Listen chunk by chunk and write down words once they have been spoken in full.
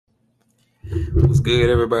What's good,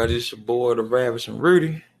 everybody? It's your boy, the Ravishing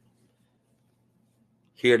Rudy,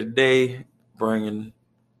 here today, bringing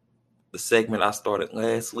the segment I started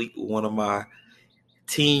last week with one of my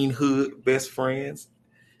teenhood best friends,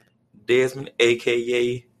 Desmond,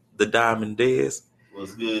 aka the Diamond Des.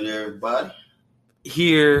 What's good, everybody?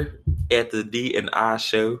 Here at the D&I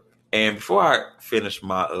show. And before I finish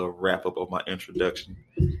my wrap up of my introduction,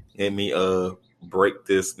 let me break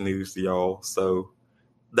this news to y'all. So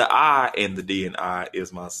the I in the D&I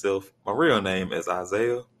is myself. My real name is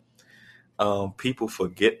Isaiah. People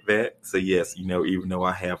forget that. So yes, even though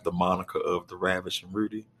I have the moniker of the Ravishing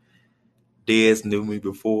Rudy, Dez knew me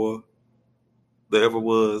before there ever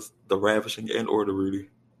was the Ravishing and or the Rudy.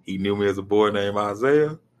 He knew me as a boy named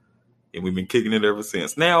Isaiah, and we've been kicking it ever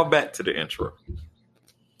since. Now back to the intro.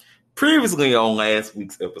 Previously on last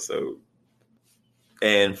week's episode,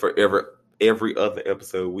 and for every other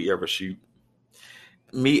episode we ever shoot,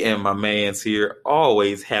 me and my mans here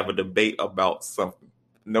always have a debate about something.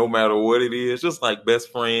 No matter what it is, just like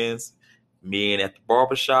best friends, men at the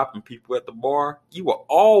barbershop and people at the bar, you will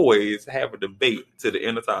always have a debate to the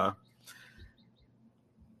end of time.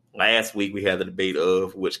 Last week we had the debate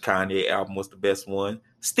of which Kanye album was the best one.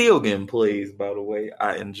 Still getting plays, by the way.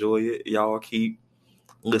 I enjoy it. Y'all keep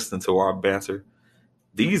listening to our banter.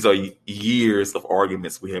 These are years of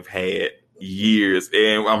arguments we have had. Years.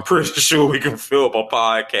 And I'm pretty sure we can fill up a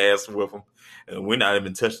podcast with them. And we're not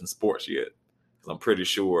even touching sports yet. I'm pretty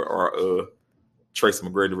sure our Tracy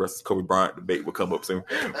McGrady versus Kobe Bryant debate will come up soon.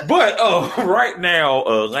 But right now,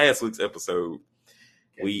 last week's episode,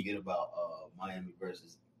 Can't forget about Miami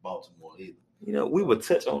versus Baltimore either. We would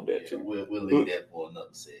touch on that too. We'll leave that for another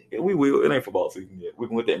segment. Yeah, we will. It ain't football season yet. We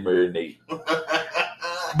can let that marinate.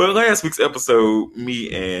 But last week's episode,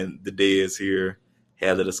 me and the Dez here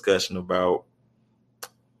had a discussion about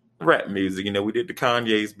rap music. We did the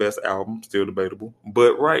Kanye's best album, still debatable.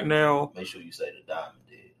 But right now, make sure you say the Diamond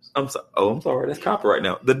Dez. I'm sorry, that's copyright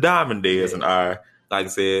now. The Diamond Dez and I, like I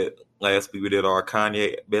said, last week we did our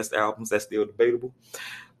Kanye best albums. That's still debatable.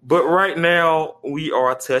 But right now, we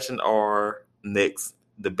are touching our next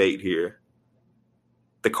debate here.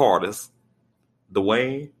 The Carters, the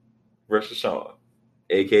Wayne versus Sean,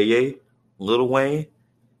 a.k.a. Lil Wayne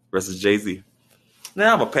versus Jay-Z.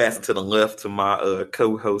 Now I'm going to pass it to the left to my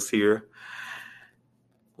co-host here,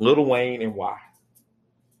 Lil Wayne, and why?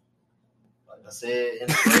 Like I said in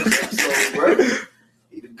the first episode, bro,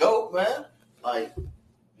 he the GOAT, man. Like,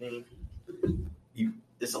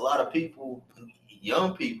 there's a lot of people,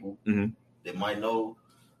 young people, that might know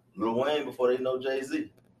Lil Wayne before they know Jay-Z.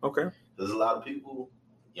 Okay. There's a lot of people,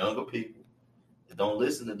 younger people, that don't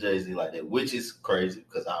listen to Jay-Z like that, which is crazy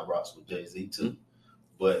because I rocks with Jay-Z too.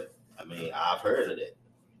 But I've heard of that,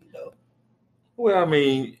 Well,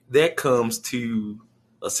 that comes to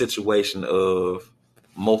a situation of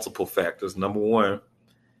multiple factors. Number one,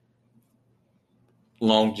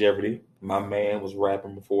 longevity. My man was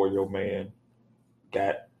rapping before your man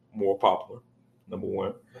got more popular. Number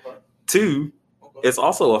one. Okay. Two, it's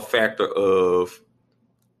also a factor of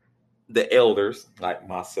the elders, like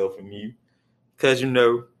myself and you, because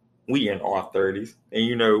we in our 30s,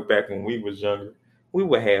 and back when we was younger, we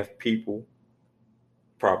would have people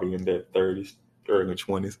probably in their 30s, early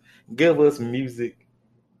 20s, give us music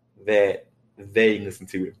that they listened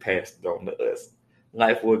to and passed it on to us.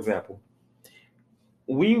 Like, for example,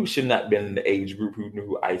 we should not have been in the age group who knew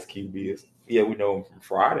who Ice Cube is. Yeah, we know him from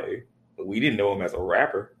Friday, but we didn't know him as a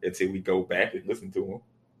rapper until we go back and listen to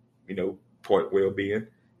him. Point well being,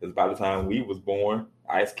 because by the time we was born,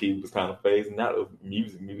 Ice Cube was kind of phasing out of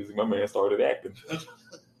music. My man started acting.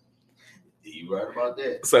 You right about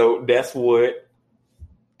that. So that's what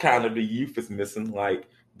kind of the youth is missing. Like,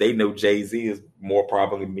 they know Jay-Z is more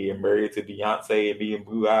probably being married to Beyonce and being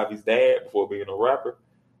Blue Ivy's dad before being a rapper.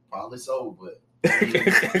 Probably so, but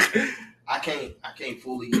I can't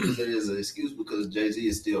fully use it as an excuse because Jay-Z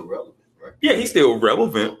is still relevant, right? Yeah, he's still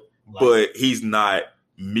relevant, but he's not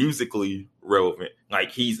musically relevant.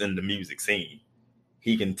 Like, he's in the music scene.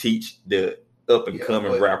 He can teach the up and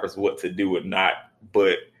coming rappers what to do or not.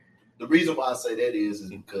 But the reason why I say that is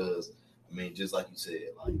because just like you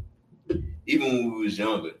said, like, even when we was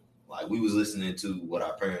younger, like, we was listening to what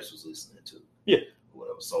our parents was listening to. Yeah.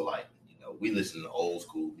 Whatever. So, like, we listen to old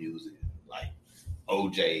school music, like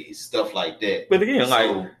OJ, stuff like that. But again,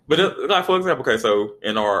 like for example, okay, so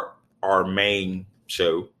in our main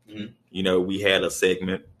show, we had a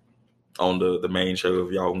segment on the main show.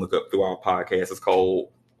 If y'all look up through our podcast, it's called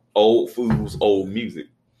Old Fools, Old Music.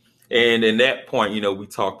 And in that point, we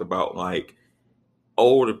talked about like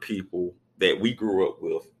older people that we grew up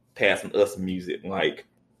with passing us music, like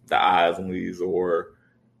the Isleys or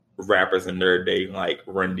rappers in their day, like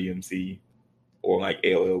Run DMC or like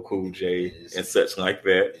LL Cool J and such like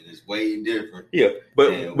that. And it's way different. Yeah,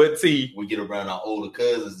 but see, we get around our older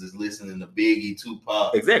cousins that's listening to Biggie,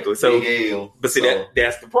 Tupac, exactly. So, Big L. But see,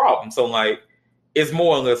 that's the problem. So like, it's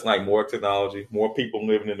more or less like more technology, more people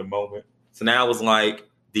living in the moment. So now it's like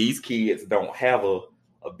these kids don't have a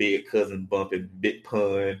big cousin bumping Big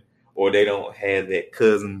Pun, or they don't have that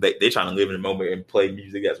cousin. They trying to live in the moment and play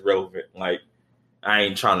music that's relevant. Like, I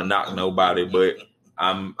ain't trying to knock nobody, but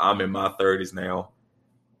I'm in my 30s now.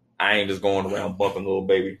 I ain't just going around bumping Lil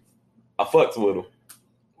Baby. I fucks with him.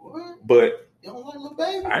 What? But you don't like Lil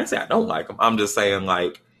Baby? I didn't say I don't like him. I'm just saying,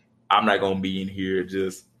 like, I'm not gonna be in here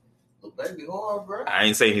just Lil Baby hard, bro. I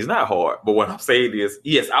ain't saying he's not hard, but what I'm saying is,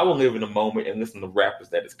 yes, I will live in the moment and listen to rappers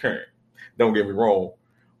that is current. Don't get me wrong.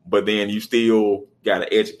 But then you still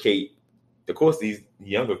gotta educate. Of course, these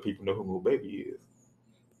younger people know who Lil Baby is.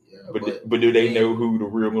 Yeah, but do they know who the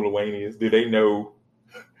real Lil Wayne is? Do they know?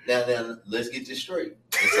 Now, let's get this straight.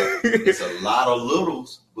 It's a lot of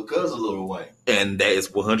littles because of Lil Wayne, and that is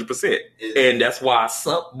 100%. And that's why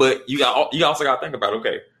but you also got to think about,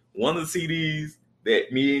 okay, one of the CDs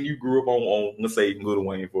that me and you grew up on, let's say Lil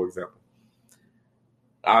Wayne, for example.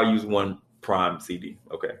 I'll use one prime CD.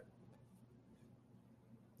 Okay,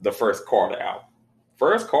 the first Carter album.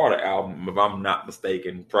 First Carter album, if I'm not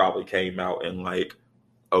mistaken, probably came out in like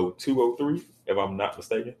 02, 03, if I'm not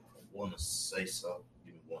mistaken. I want to say so.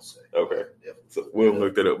 Give me 1 second. Okay. So we'll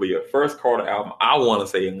look that up. But yeah, first Carter album, I want to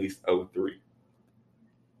say at least 03.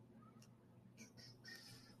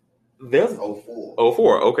 There's 04.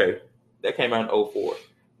 04, okay. That came out in 04.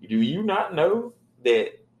 Do you not know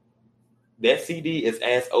that CD is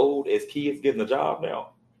as old as kids getting a job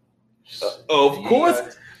now? Of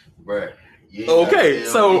course. Bruh. Okay,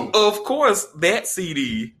 so of course that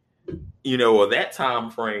CD, or that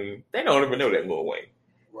time frame, they don't even know that Lil Wayne.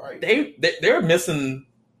 Right. They're missing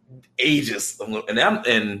ages,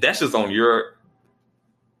 and that's just on your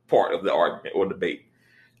part of the argument or debate.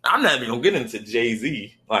 I'm not even gonna get into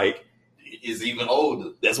Jay-Z. Like, is even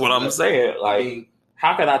older. That's what I'm saying. Like,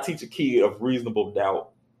 how can I teach a kid of reasonable doubt?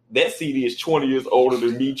 That CD is 20 years older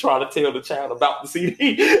than me trying to tell the child about the CD.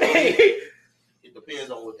 It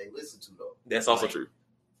depends on what they listen to, though. That's also true.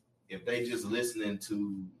 If they just listening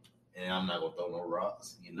to, and I'm not gonna throw no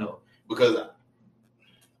rocks, because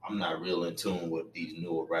I'm not real in tune with these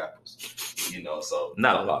newer rappers, so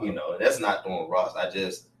not a lot. That's not throwing rocks.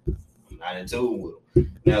 I'm not in tune with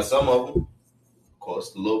them. Now, some of them, of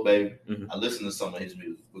course, the Lil Baby, I listen to some of his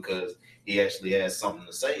music because he actually has something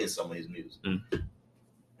to say in some of his music.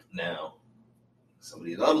 Now, some of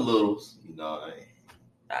these other littles,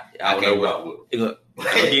 I can't rock with them.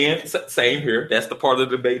 Again, same here. That's the part of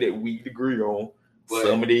the debate that we agree on. But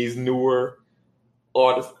some of these newer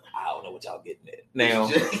artists, I don't know what y'all getting at now.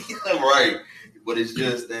 Right, but it's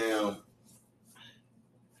just damn.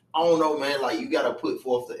 I don't know, man. Like, you got to put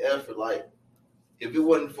forth the effort. Like, if it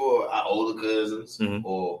wasn't for our older cousins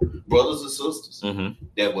or brothers and sisters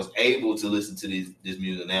that was able to listen to this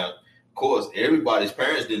music, now, of course, everybody's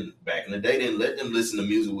parents back in the day didn't let them listen to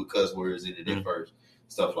music with cuss words in it at first,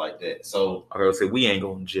 stuff like that. So I gotta say, we ain't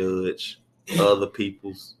gonna judge other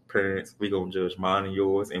people's parents. We gonna judge mine and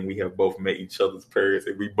yours, and we have both met each other's parents,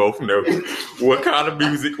 and we both know what kind of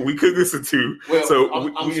music we could listen to. Well, so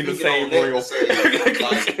we in the same realm.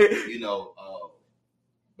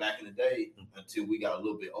 Back in the day, until we got a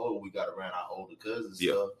little bit older, we got around our older cousins and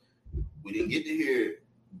stuff. We didn't get to hear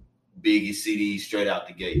Biggie CDs straight out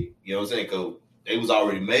the gate. You know what I'm saying? Because they was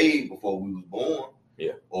already made before we was born.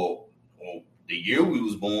 Yeah. Or the year we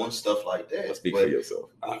was born, stuff like that. Speak for yourself.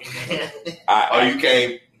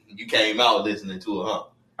 You came out listening to it, huh?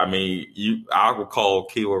 I mean, I will call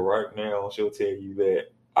Keela right now. She'll tell you that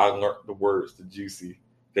I learned the words to Juicy.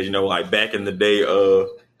 Because, like back in the day,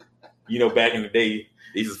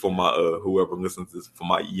 this is for my, whoever listens to this, for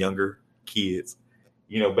my younger kids.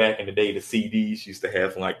 Back in the day, the CDs used to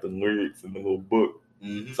have like the lyrics in the little book.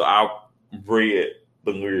 So I read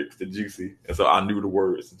the lyrics to Juicy. And so I knew the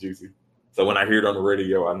words to Juicy. So when I hear it on the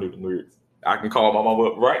radio, I knew the lyrics. I can call my mom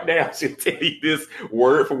up right now. She'll tell you this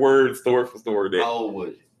word for word, story for story. How old was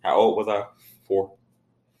you? How old was I? 4.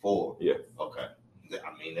 4? Yeah. Okay.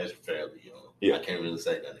 I mean, that's fairly young. Yeah. I can't really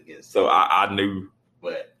say nothing against it. So I knew.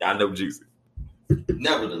 But I know Juicy.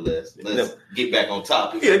 Nevertheless, let's get back on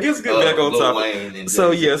topic. Yeah, let's get back on topic.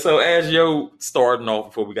 So as Yo starting off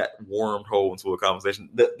before we got wormhole into a conversation,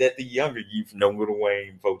 that the younger youth know Lil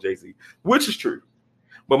Wayne before Jay-Z, which is true.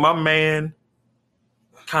 But my man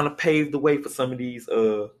kind of paved the way for some of these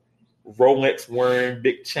Rolex wearing,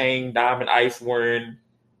 big chain, diamond ice wearing,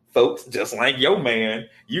 folks, just like your man,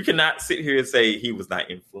 you cannot sit here and say he was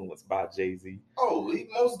not influenced by Jay-Z. Oh, he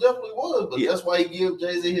most definitely was, but that's why he gave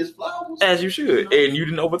Jay-Z his flowers. As you should, and you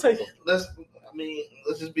didn't overtake him. Let's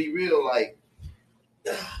just be real. Like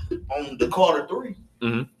on the Carter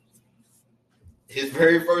 3, his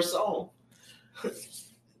very first song,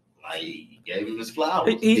 like he gave him his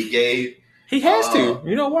flowers. He has to.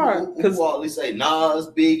 You know why? Because who say Nas,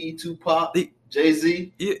 Biggie, Tupac,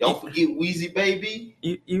 Jay-Z. Don't forget Weezy, baby.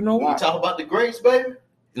 You know why? We talk about the greats, baby.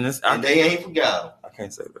 And they ain't forgot them. I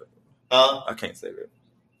can't say that. I can't say that.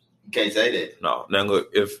 You can't say that. No. Now look,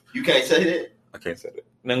 if you can't say that, I can't say that.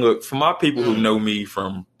 Now look, for my people who know me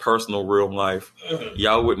from personal real life,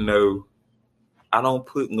 y'all would know I don't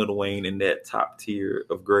put Lil Wayne in that top tier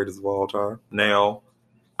of greatest of all time. Now,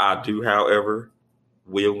 I do, however,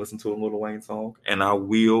 will listen to a Lil Wayne song, and I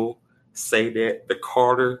will say that the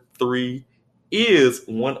Carter 3 is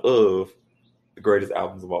one of the greatest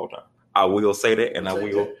albums of all time. I will say that, and I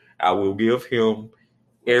will give him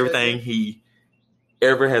everything he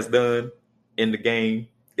ever has done in the game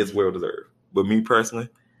is well deserved. But me personally,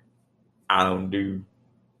 I don't do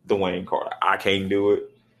the Wayne Carter. I can't do it.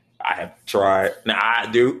 I have tried. Now I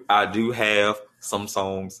do have some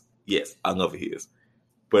songs. Yes, I love his.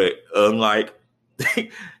 But unlike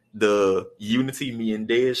the unity me and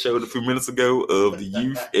Dad showed a few minutes ago of the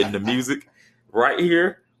youth and the music, right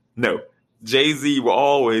here, no. Jay-Z will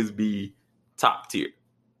always be top tier.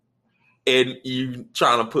 And you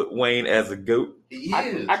trying to put Wayne as a GOAT? He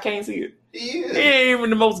is. I can't see it. He is. He ain't even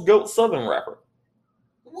the most GOAT Southern rapper.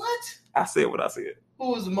 What? I said what I said.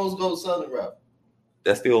 Who is the most GOAT Southern rapper?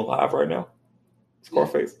 That's still alive right now.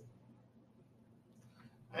 Scarface.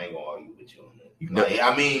 I ain't gonna argue with you on that.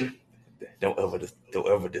 I mean, don't ever this.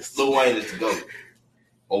 Lil Wayne is the GOAT.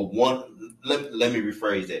 Or one. Let me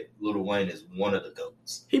rephrase that. Lil Wayne is one of the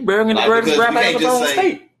GOATs. He bringing the greatest rapper in his own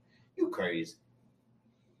state. You crazy.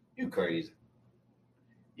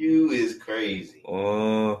 You is crazy.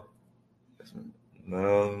 No,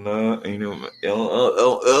 ain't no.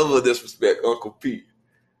 Don't ever disrespect Uncle Pete.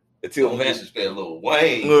 Don't disrespect Lil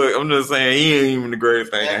Wayne. Look, I'm just saying he ain't even the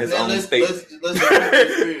greatest thing in his own state. Let's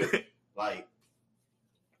be real. Like,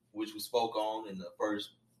 which was spoke on in the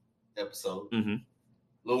first episode. Mm-hmm.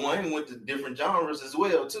 Lil Wayne went to different genres as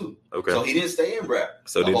well too. Okay. So he didn't stay in rap.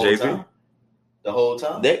 So did Jay-Z? The whole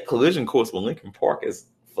time. That collision course with Linkin Park is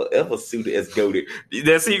forever suited as goated.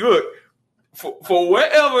 That's he good. For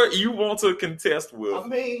whatever you want to contest with. I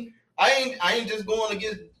mean, I ain't just going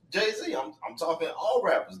against Jay-Z. I'm talking all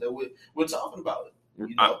rappers that we're talking about it.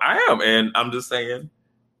 You know? I am, and I'm just saying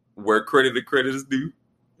where credit is due.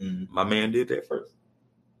 Mm-hmm. My man did that first.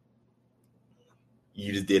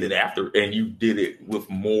 You just did it after, and you did it with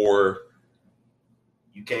more.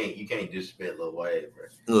 You can't disrespect Lil Wayne, bro.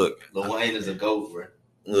 Look, Lil Wayne is a GOAT, bro.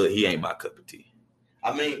 Look, he ain't my cup of tea.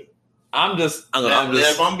 I mean, I'm just.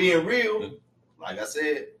 If I'm being real, like I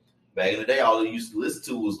said, back in the day, all I used to listen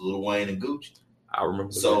to was Lil Wayne and Gucci. I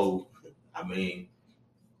remember. So, I mean,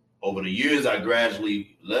 over the years, I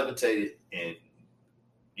gradually levitated and,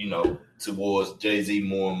 towards Jay-Z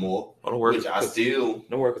more and more. Which I still.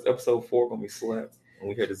 Don't worry, because episode 4 gonna be slapped. And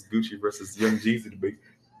we had this Gucci versus Young Jay-Z debate.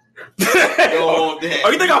 You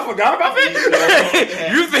think I forgot about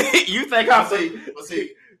that? You think I forgot? But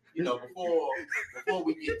see, before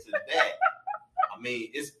we get to that, I mean,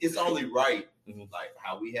 it's only right, like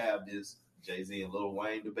how we have this Jay-Z and Lil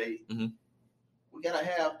Wayne debate. Mm-hmm. We gotta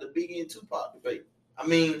have the Biggie and Tupac debate. I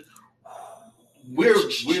mean, we're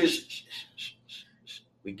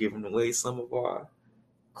giving away some of our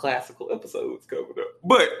classical episodes coming up,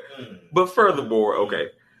 but furthermore, okay.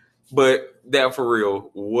 But that for real,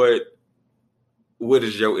 what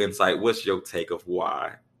is your insight? What's your take of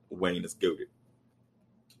why Wayne is goated?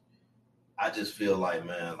 I just feel like,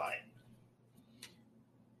 man, like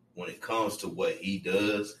when it comes to what he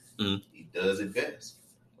does, he does it best.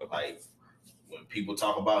 Like when people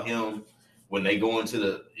talk about him, when they go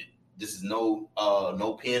into this is no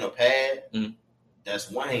pen or pad, that's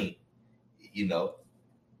Wayne, And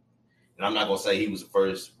I'm not gonna say he was the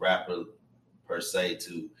first rapper per se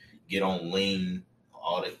to get on lean.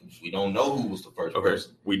 All that we don't know who was the first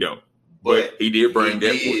person. We don't, but he did bring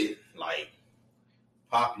that. Did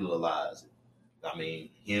popularize it. I mean,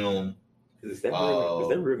 him. Is that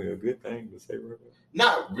really a good thing to say? Right now?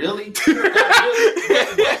 Not really. But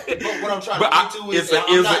what I'm trying to get to is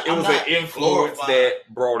it was an influence that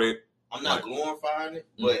brought it. I'm not glorifying it,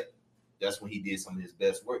 but that's when he did some of his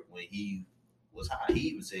best work when he was high. He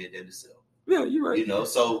even said that himself. Yeah, you're right.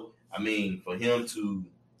 So I mean, for him to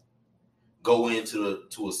go into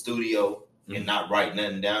a studio and not write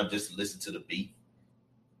nothing down, just listen to the beat,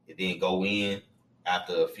 and then go in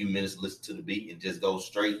after a few minutes listen to the beat and just go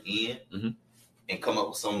straight in and come up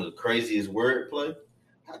with some of the craziest wordplay.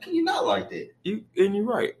 How can you not like that? You're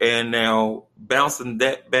right. And now bouncing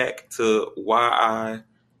that back to why I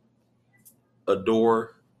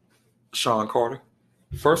adore Sean Carter.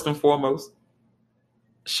 First and foremost,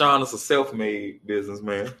 Sean is a self-made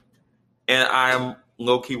businessman, and I am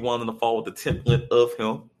low-key wanting to follow the template of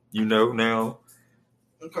him. Now.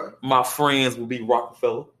 Okay. My friends will be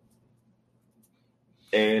Rockefeller.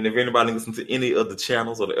 And if anybody listens to any of the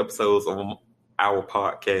channels or the episodes of our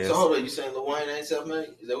podcast. So hold on, you saying Lil Wayne ain't self-made?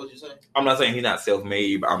 Is that what you're saying? I'm not saying he's not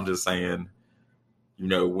self-made, but I'm just saying,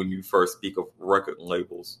 when you first speak of record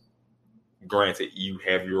labels, granted, you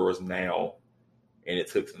have yours now, and it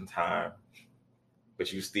took some time,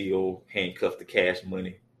 but you still handcuffed the Cash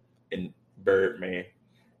Money and Birdman.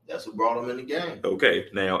 That's what brought him in the game. Okay,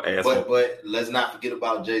 now but let's not forget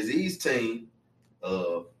about Jay-Z's team.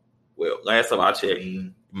 Well, last time I checked,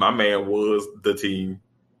 my man was the team,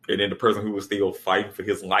 and then the person who was still fighting for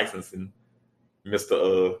his licensing,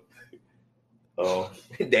 Mr.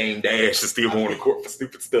 Dame Dash, is still going to court for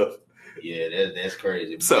stupid stuff. Yeah, that's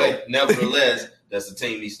crazy. So, but nevertheless, that's the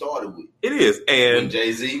team he started with. It is, and when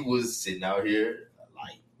Jay-Z was sitting out here,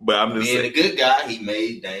 but I'm just being saying, a good guy, he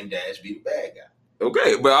made Dame Dash be the bad guy.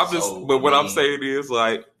 Okay, but what I'm saying is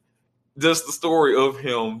just the story of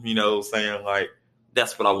him, saying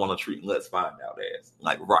that's what I want to treat. Let's find out as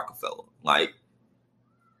Rockefeller.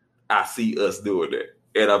 I see us doing that,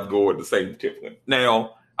 and I'm going the same template.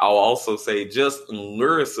 Now, I'll also say just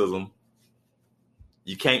lyricism.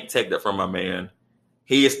 You can't take that from my man.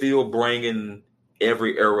 He is still bringing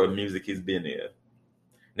every era of music he's been in.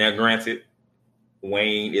 Now, granted,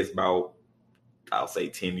 Wayne is about, I'll say,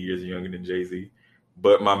 10 years younger than Jay-Z.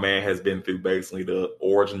 But my man has been through basically the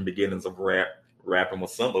origin beginnings of rapping with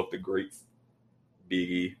some of the greats.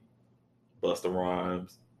 Biggie, Busta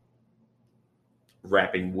Rhymes,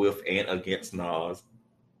 rapping with and against Nas.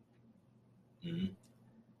 Mm-hmm.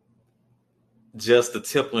 Just the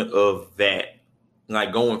template of that,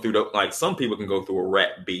 going through some people can go through a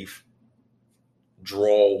rap beef,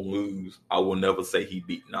 draw, lose. I will never say he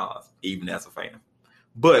beat Nas, even as a fan.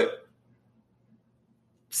 But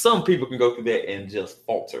some people can go through that and just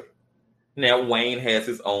falter. Now, Wayne has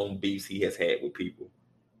his own beefs he has had with people.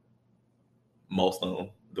 Most of them,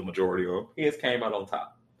 the majority of them, he has came out on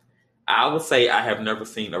top. I would say I have never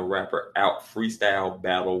seen a rapper out freestyle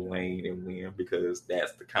battle Wayne and win, because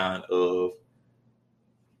that's the kind of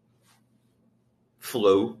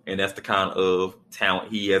flow and that's the kind of talent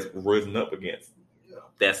he has risen up against. Yeah.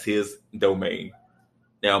 That's his domain.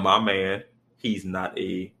 Now, my man, he's not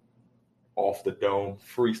a off the dome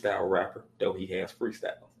freestyle rapper, though he has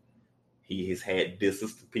freestyle. He has had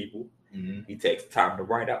disses to people. Mm-hmm. He takes time to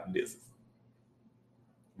write out disses.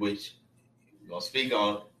 Which we're going to speak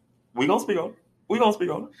on. We will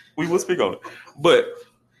speak on it. But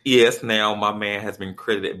yes, now my man has been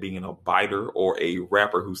credited being a biter or a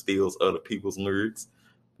rapper who steals other people's lyrics.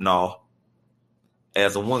 No.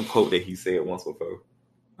 As a one quote that he said once before,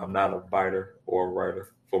 I'm not a biter or a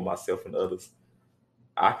writer for myself and others.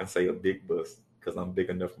 I can say a big bus because I'm big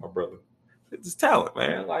enough for my brother. It's talent,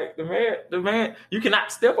 man. The man, you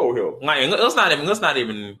cannot step over him. Let's not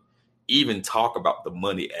even talk about the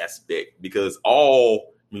money aspect, because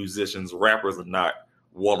all musicians, rappers, or not,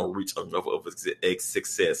 want to reach a level of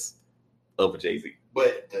success of a Jay-Z.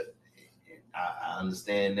 But I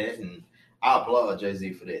understand that, and I applaud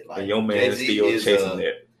Jay-Z for that. And your man Jay-Z is still chasing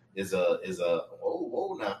that. Is a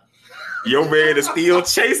whoa now. Your man is still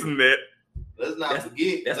chasing that. Let's not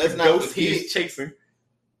forget. That's the ghost he's chasing.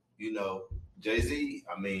 Jay-Z,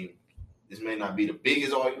 I mean, this may not be the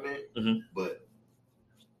biggest argument, mm-hmm. but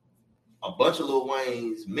a bunch of Lil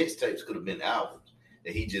Wayne's mixtapes could have been albums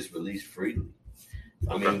that he just released freely.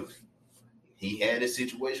 I mean, he had a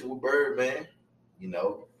situation with Birdman. I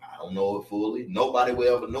don't know it fully. Nobody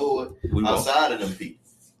will ever know it outside of them people,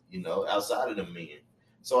 outside of them men.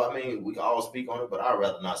 So, I mean, we can all speak on it, but I'd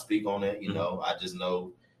rather not speak on it. Mm-hmm. I just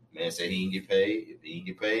know, man said he didn't get paid. If he didn't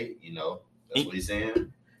get paid, that's what he's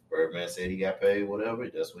saying. Birdman said he got paid, whatever.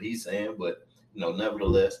 That's what he's saying. But,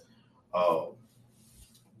 nevertheless, but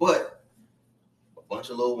a bunch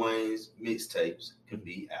of Lil Wayne's mixtapes can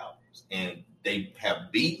be albums. And they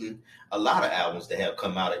have beaten a lot of albums that have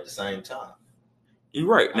come out at the same time. You're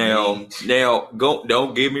right.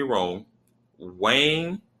 Don't get me wrong.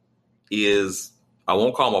 Wayne is, I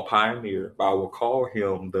won't call him a pioneer, but I will call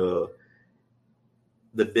him the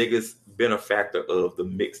biggest benefactor of the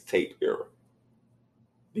mixtape era.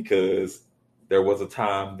 Because there was a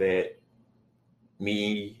time that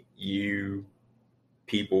me, you,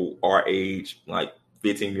 people our age,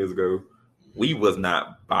 15 years ago, we was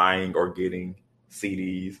not buying or getting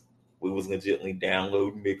CDs. We was legitimately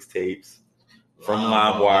downloading mixtapes from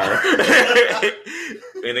LimeWire.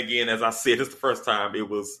 And again, as I said, it's the first time it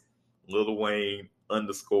was Lil Wayne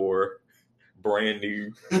 _ brand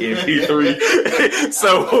new MP3.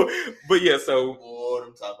 So, but yeah, so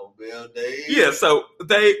them Taco Bell days. Yeah, so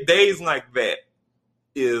days like that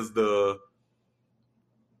is the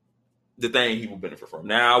thing he will benefit from.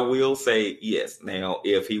 Now, I will say yes. Now,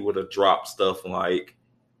 if he would have dropped stuff like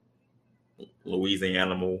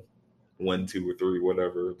Louisiana 1, 2, or 3,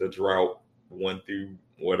 whatever, the drought 1 through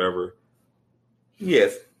whatever,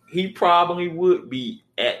 yes, he probably would be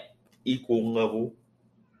at equal level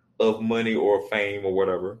of money or fame or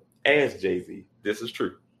whatever as Jay-Z. This is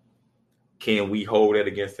true. Can we hold that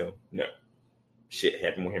against him? No. Shit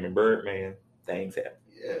happened with him and Birdman. Things happen.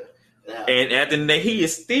 Yeah. And at the end of the day, he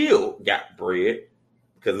is still got bread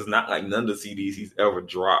because it's not like none of the CDs he's ever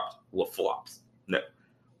dropped were flops. No.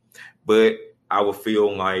 But I would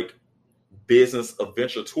feel like business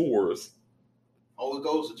adventure tours. Oh, it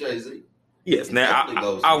goes to Jay-Z. Yes. Now,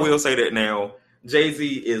 I will say that now. Jay-Z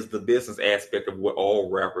is the business aspect of what all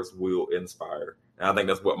rappers will inspire. And I think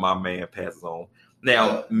that's what my man passes on.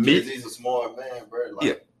 Now, Jay-Z's a smart man, bro. Like,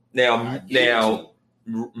 yeah. Now,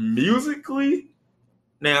 musically,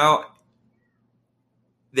 now,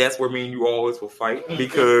 that's where me and you always will fight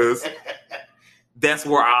because that's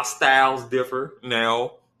where our styles differ.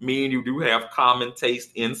 Now, me and you do have common taste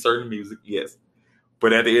in certain music, yes.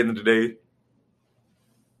 But at the end of the day,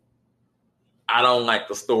 I don't like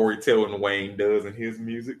the storytelling Wayne does in his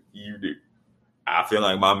music. You do. I feel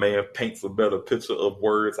like my man paints a better picture of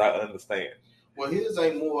words I understand. Well, his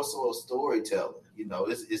ain't more so a storytelling. You know,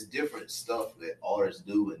 it's different stuff that artists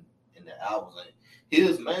do in the albums. And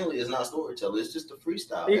his mainly is not storytelling. It's just the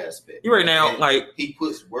freestyle aspect. You right now, like he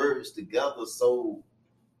puts words together, so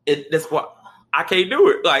that's what I can't do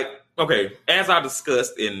it. Like, okay, as I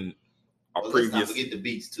discussed in our previous, let's not forget the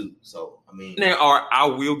beats too. So I mean, now I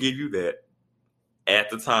will give you that.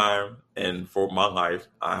 At the time and for my life,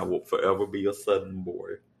 I will forever be a Southern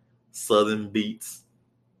boy. Southern beats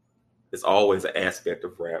is always an aspect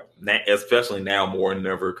of rap, especially now more than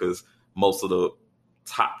ever because most of the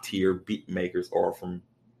top tier beat makers are from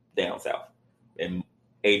down south, and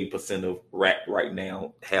 80% of rap right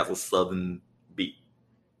now has a Southern beat.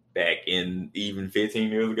 Back in even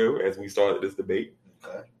 15 years ago, as we started this debate,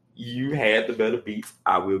 you had the better beats.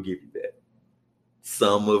 I will give you that.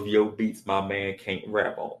 Some of your beats, my man can't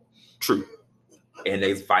rap on. True. And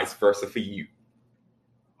it's vice versa for you.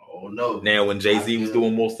 Oh, no. Now, when Jay-Z was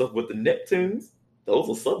doing more stuff with the Neptunes, those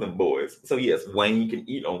are Southern boys. So, yes, Wayne can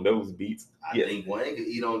eat on those beats. I think Wayne can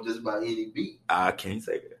eat on just about any beat. I can't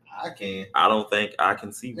say that. I can. I don't think I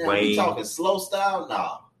can see now, Wayne. We talking slow style?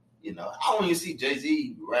 Nah. You know, I don't even see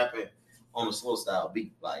Jay-Z rapping on a slow style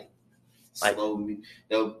beat. Like slow beat.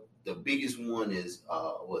 The biggest one is,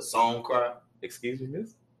 Song Cry? Excuse me,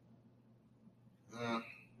 miss?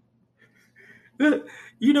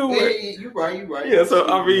 You know what? Yeah, you're right. Yeah, so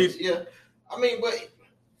I mean, yeah, I mean, but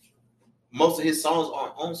most of his songs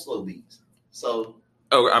aren't on slow beats. So,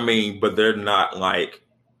 I mean, but they're not like,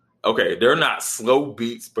 they're not slow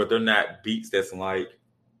beats, but they're not beats that's like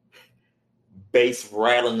bass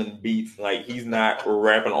rattling beats. Like he's not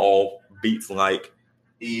rapping all beats like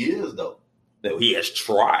he is though. No, he has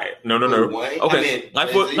tried. No. Wayne? Okay, I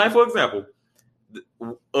mean, for example,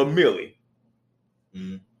 a Millie.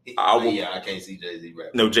 Mm-hmm. I can't see Jay-Z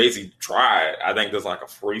rap. No, Jay-Z tried. I think there's like a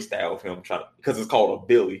freestyle of him trying because it's called a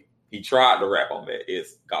Billy. He tried to rap on that.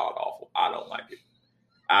 It's god awful. I don't like it.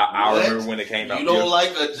 I remember when it came out. You don't like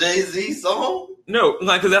a Jay-Z song? No,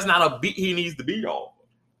 like because that's not a beat he needs to be on.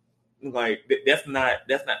 Like that's not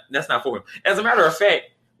for him. As a matter of fact,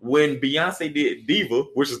 when Beyonce did Diva,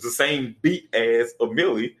 which is the same beat as a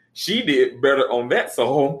Millie, she did better on that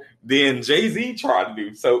song than Jay-Z tried to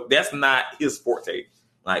do. So that's not his forte.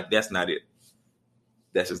 Like, that's not it.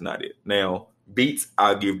 That's just not it. Now, beats,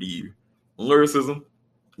 I'll give to you. Lyricism,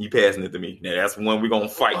 you passing it to me. Now, that's one we're going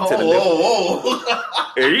to fight to the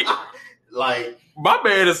left. Hey, like, my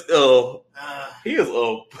man is, he is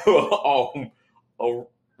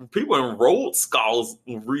people in Rhodes Scholars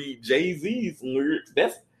read Jay-Z's lyrics.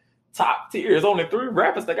 That's top tier. There's only 3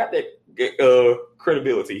 rappers that got that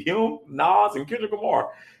credibility. Him, Nas, and Kendrick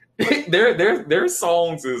Lamar. their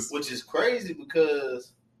songs is... Which is crazy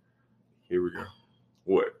because... Here we go.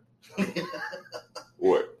 What?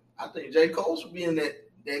 What? I think J. Cole should be in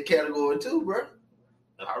that category too, bro.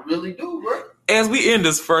 I really do, bro. As we end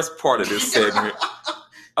this first part of this segment,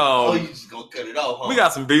 you just gonna cut it off, huh? We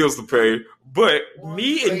got some bills to pay, but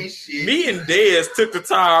me and Dez took the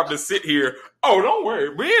time to sit here. Oh, don't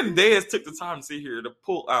worry. Me and Dez took the time to sit here to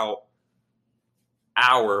pull out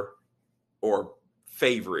our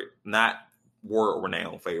favorite, not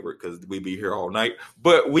world-renowned favorite, because we be here all night.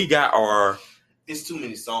 But we got our... It's too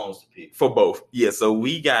many songs to pick. For both. Yeah, so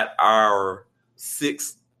we got our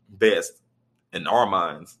 6 best in our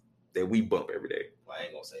minds that we bump every day. Well, I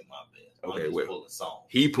ain't gonna say my best. Okay, well, songs.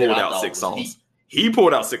 He pulled out 6 songs. He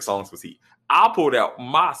pulled out 6 songs with heat. I pulled out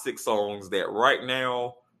my 6 songs that right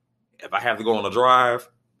now, if I have to go on a drive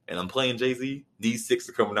and I'm playing Jay-Z, these 6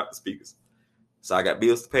 are coming out the speakers. So I got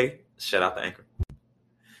bills to pay. Shout out to Anchor.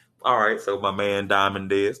 All right, so my man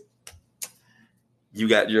Diamond Dez, you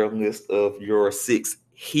got your list of your 6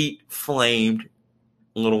 heat-flamed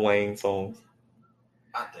Lil Wayne songs.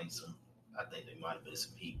 I think so. I think there might have been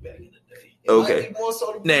some heat back in the day. Okay. Might be more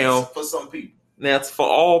so now, for some people. Now, for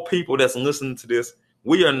all people that's listening to this,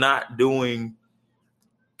 we are not doing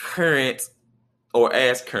current or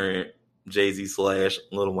as current Jay-Z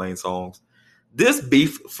 / Lil Wayne songs. This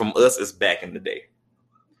beef from us is back in the day.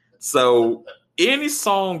 So any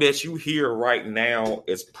song that you hear right now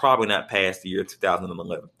is probably not past the year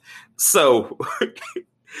 2011. So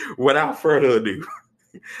without further ado,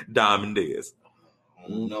 Diamond Dez. I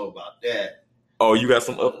don't know about that. Oh, you got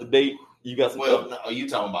some up to date? You got some? Well, no, are you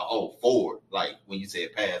talking about forward? Like when you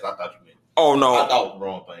said past, I thought you meant. Oh no, I thought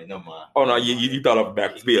wrong thing. Never mind. Oh no, you thought of it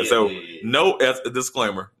backwards. Yeah. No, as a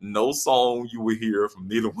disclaimer, no song you will hear from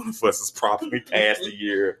neither one of us is probably past the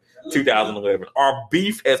year 2011. Our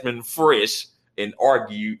beef has been fresh and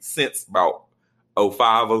argued since about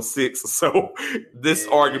 05, 06. So this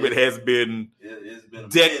argument has been, it's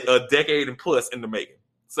been a decade and plus in the making.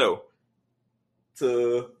 So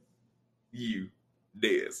to you,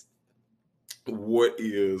 Dez, what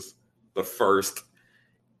is the first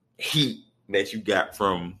heat that you got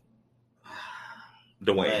from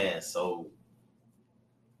Dwayne? Man, so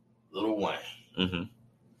Lil Wayne. Mm-hmm.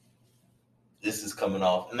 This is coming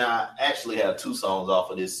off. Now, I actually have 2 songs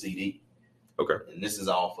off of this CD. Okay. And this is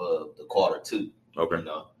off of the Quarter 2. Okay.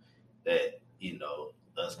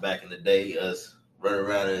 Us back in the day, us running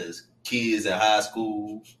around as kids in high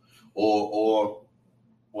school or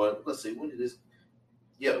what? Let's see, when did this?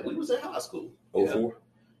 Yeah, we was in high school. 04?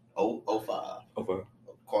 05. Okay.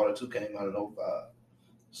 Quarter 2 came out in 05.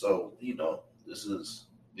 So,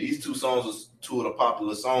 these 2 songs was 2 of the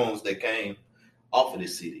popular songs that came off of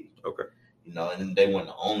this CD. Okay. And they weren't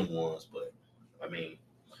the only ones, but I mean,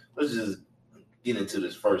 let's just get into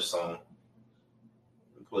this first song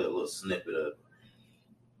and play a little snippet of it.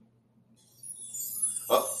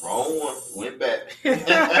 Oh, wrong one. Went back.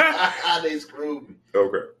 They screwed me.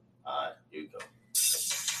 Okay. All right, here we go.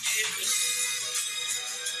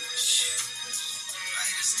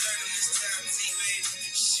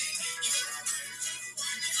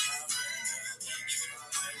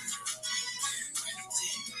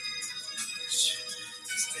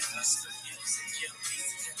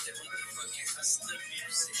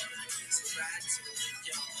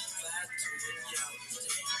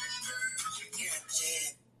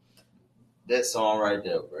 That song right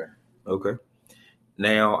there, bro. Okay.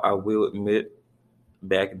 Now, I will admit,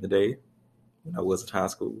 back in the day, when I was in high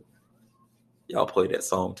school, y'all played that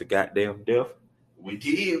song to goddamn death. We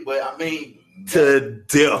did, but I mean... To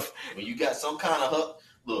death. When you got some kind of...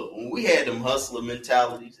 Look, when we had them hustler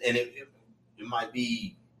mentalities, and it might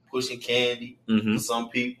be pushing candy for some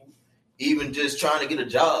people, even just trying to get a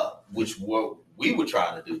job, which what we were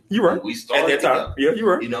trying to do. You're right. We started at that time. Yeah,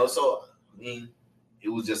 you're right. So, I mean, it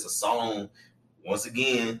was just a song, once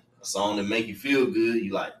again, a song that make you feel good.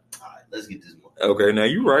 You like, all right, let's get this money. Okay, now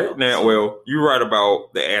you're right. You're right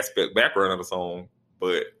about the background of the song,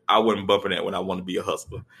 but I wasn't bumping that when I want to be a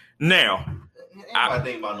hustler. Now, I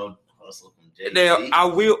think about no hustler from Jay-Z.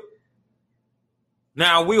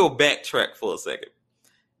 Now I will backtrack for a second.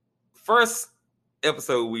 First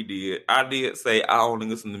episode we did, I did say I only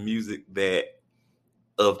listen to music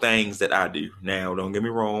of things that I do. Now, don't get me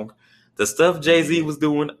wrong. The stuff Jay-Z was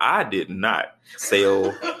doing, I did not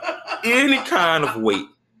sell any kind of weight.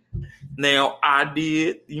 Now, I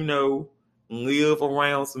did, live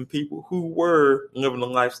around some people who were living the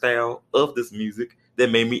lifestyle of this music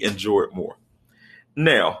that made me enjoy it more.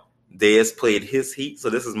 Now, Dez played his heat, so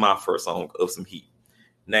this is my first song of some heat.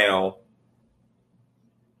 Now,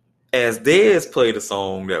 as Dez played a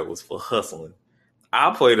song that was for hustling,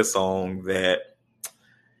 I played a song that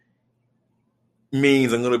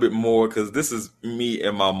means a little bit more because this is me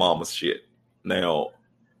and my mama's shit. Now,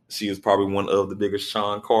 she is probably one of the biggest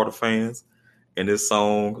Sean Carter fans, and this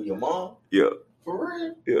song... Your mom? Yeah. For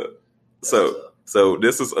real? Yeah. So, So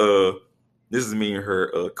this is me and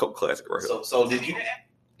her cult classic right here. So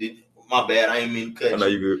did my bad, I ain't mean to cut you. I know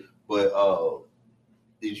you good. But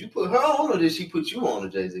did you put her on or did she put you on to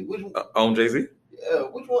Jay-Z? Which one? On Jay-Z? Yeah,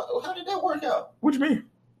 which one? How did that work out? What you mean?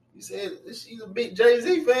 You said she's a big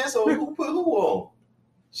Jay-Z fan, so who put who on?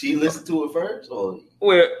 She listened to it first, or?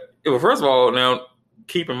 Well, first of all, now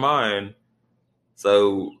keep in mind,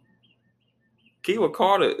 so Kiwa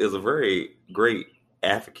Carter is a very great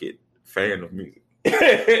advocate fan of music.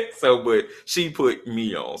 So, but she put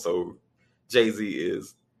me on. So Jay-Z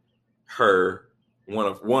is her one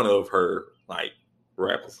of her like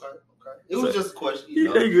rappers. Okay. It was just a question.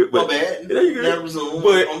 You good, my bad. Never resume.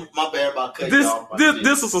 But my bad about cutting you off.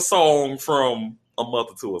 This is a song from A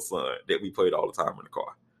Mother to a Son that we played all the time in the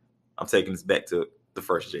car. I'm taking this back to the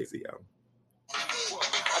first Jay-Z album.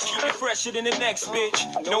 Keep it fresher than the next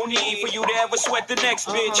bitch. No need for you to ever sweat the next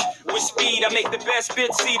bitch. With speed, I make the best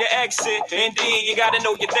bitch see the exit. Indeed, you gotta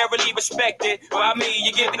know you're thoroughly respected. By me,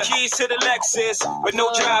 you get the keys to the Lexus. But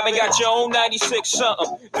no driving, got your own 96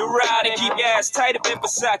 something. The ride and keep your ass tight up in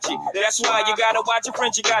Versace. That's why you gotta watch your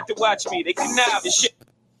friends, you got to watch me. They connive and shit.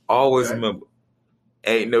 Always remember,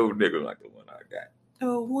 ain't no nigga like the one I got.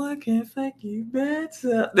 No one can fuck you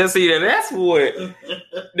better. That's what.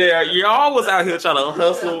 There, y'all was out here trying to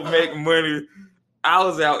hustle, make money. I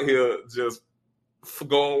was out here just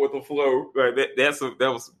going with the flow. Like that's one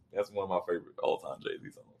of my favorite all-time Jay-Z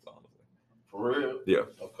songs, honestly. For real? Yeah.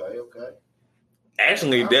 Okay.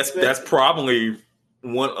 Actually, that's probably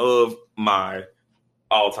one of my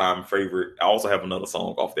all-time favorite. I also have another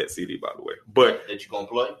song off that CD, by the way. But that you gonna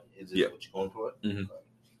play? Is it what you gonna play? Mm-hmm.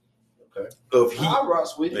 Okay. I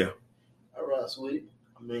rock with it. Yeah. I rock with it.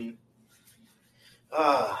 I mean,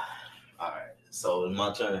 all right. So it's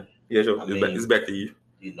my turn. Yeah, sure. It's back to you.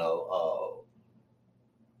 You know,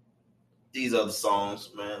 these other songs,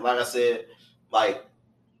 man. Like I said, like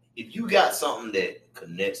if you got something that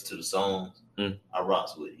connects to the songs, I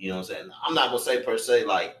rock with it. You know what I'm saying? I'm not gonna say per se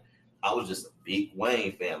like I was just a big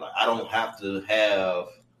Wayne fan. Like I don't have to have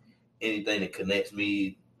anything that connects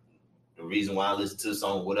me. The reason why I listen to the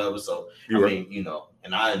song, whatever. So mean, you know,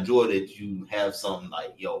 and I enjoy that you have something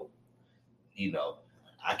like, yo, you know,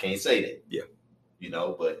 I can't say that. Yeah. You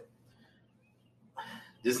know, but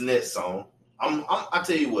this next song, I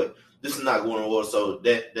tell you what, this is not going to work. So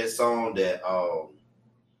that song that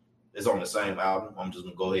is on the same album, I'm just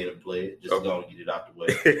gonna go ahead and play it. Just gonna get it out the way.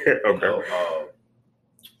 Okay. You know,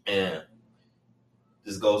 and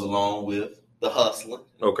this goes along with the hustling.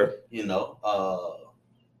 Okay. You know,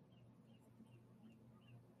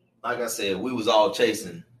 like I said, we was all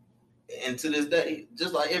chasing, and to this day,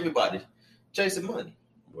 just like everybody, chasing money.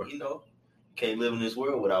 You know, you can't live in this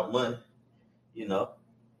world without money. You know,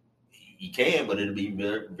 you can, but it'll be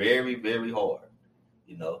very, very, very hard.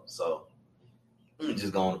 You know, so let me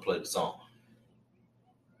just go on and play the song.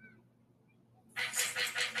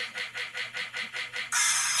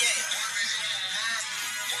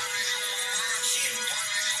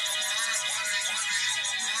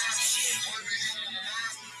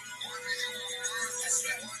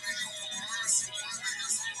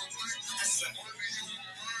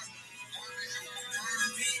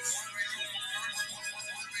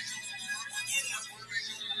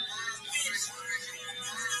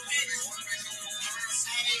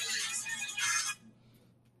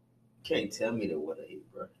 Can't tell me that what I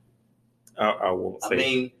hate, bro. I won't say. I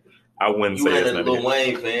mean, I wouldn't say it's not a Lil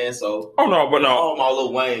Wayne fan, so but no. All my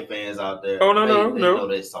Lil Wayne fans out there. Oh no, they know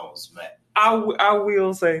that song smack. I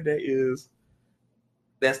will say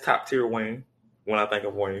that's top tier Wayne when I think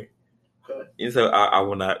of Wayne. Okay. And so I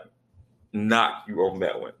will not knock you on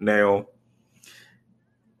that one. Now,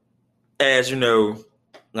 as you know,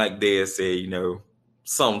 like Dad said, you know,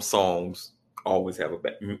 some songs always have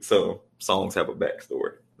some songs have a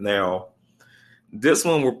backstory. Now, this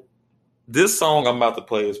song I'm about to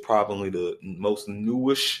play is probably the most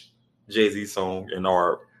newish Jay-Z song in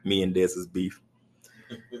me and Dez's beef.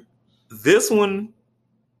 This one,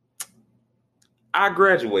 I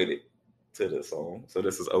graduated to this song. So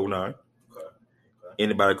this is 09. Okay.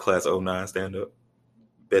 Anybody class 09 stand up?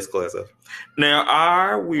 Best class ever. Now,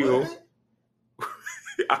 I will...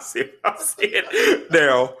 I said.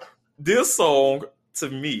 Now, this song, to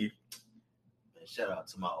me... Shout out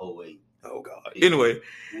to my 08. Oh, God. Anyway.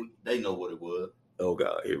 They know what it was. Oh,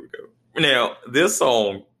 God. Here we go. Now, this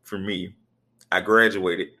song, for me, I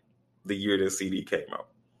graduated the year this CD came out.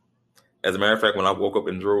 As a matter of fact, when I woke up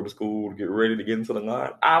and drove to school to get ready to get into the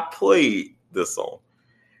line, I played this song.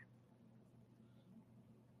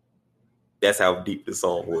 That's how deep this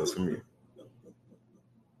song was for me.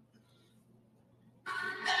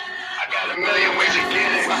 I got a million ways to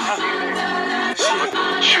get it.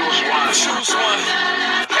 Choose one.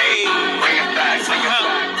 Hey, bring it back.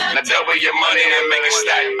 Now double your money and make it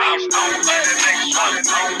stack. I'm on to the next one.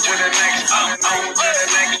 On to the next one. On to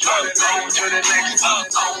the next one. On to the next one.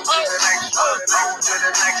 On to the next one. On to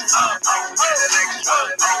the next one. On to the next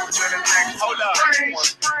one. On to the next. Hold up.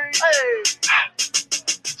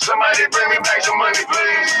 Somebody bring me back some money,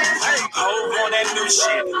 please. Oh, on that new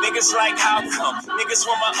shit. Niggas like how come? Niggas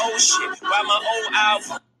want my old shit. Buy my old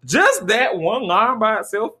album. Just that one line by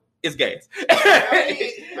itself is gas.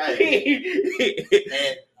 Right.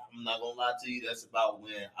 And I'm not gonna lie to you, that's about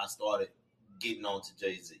when I started getting on to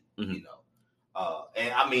Jay-Z, you know.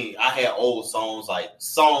 And I mean, I had old songs,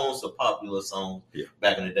 the popular songs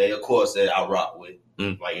back in the day, of course, that I rock with,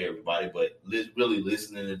 like everybody, but really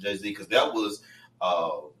listening to Jay-Z, because that was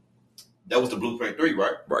the Blueprint 3,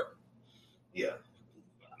 right? Right. Yeah.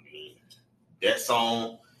 I mean, that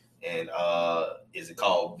song, and is it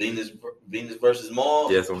called Venus versus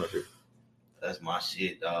Mars? Yes, on that shit. That's my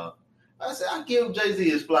shit, dog. I said, I give Jay-Z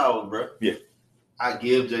his flowers, bro. Yeah. I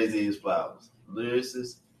give Jay-Z his flowers.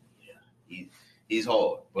 Lyricist, he's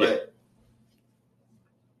hard. But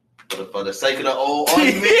for the sake of the old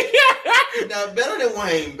argument, he's not better than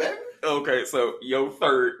Wayne, baby. Okay, so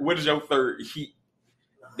what is your third heat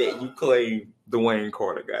that you claim the Wayne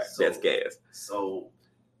Carter got? That's gas. So,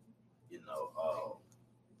 you know,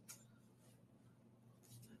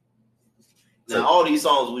 now all these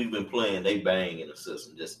songs we've been playing, they bang in the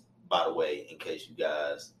system. Just by the way, in case you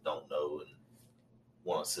guys don't know and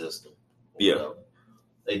want a system, whatever,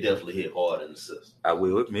 they definitely hit hard in the system. I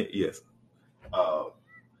will admit, yes. Now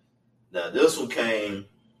this one came.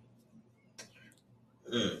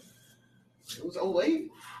 It was 08.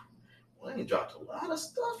 Wayne dropped a lot of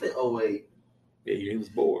stuff in 08. Yeah, he was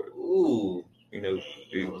bored. Ooh, you know,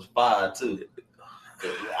 it was fire too.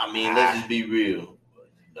 I mean, let's just be real.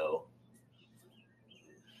 You know,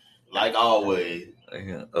 like always.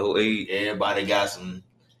 08. Everybody got some.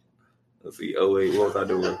 Let's see, 08. What was I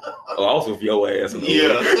doing? I was with your ass. In 08.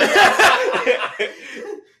 Yeah.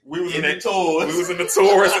 We was in the tours. We was in the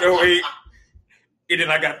tours in 08. And then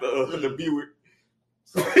I got the Buick.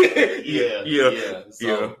 Yeah.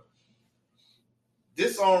 So,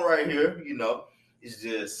 this song right here, you know, is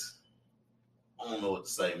just, I don't know what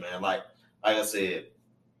to say, man. Like I said,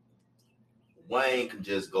 Wayne can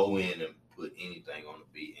just go in and put anything on the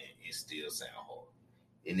beat and it still sound hard.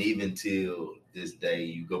 And even till this day,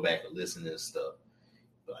 you go back and listen to this stuff,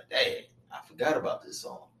 you're like, dang, I forgot about this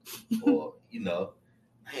song. Or, you know,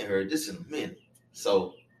 I ain't heard this in a minute.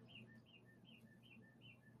 So,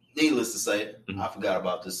 needless to say, I forgot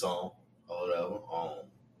about this song or whatever,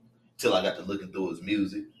 till I got to looking through his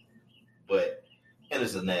music. And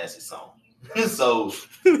it's a nasty song. So,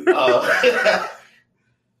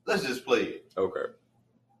 let's just play it. Okay.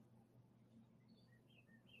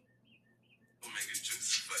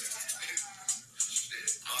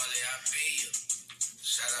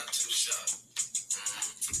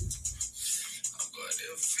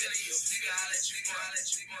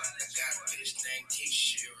 Got a bitch named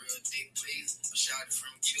Keisha, real dick please. A shawty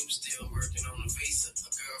from Cube, still working on the visa. A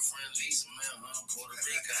girlfriend Lisa, man, Puerto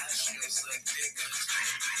Rico. I still suck dick, got a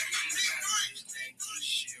bitch named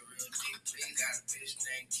Keisha, real dick please. Got a bitch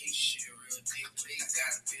named Keisha, real dick please.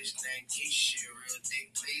 Got a bitch named Keisha, real dick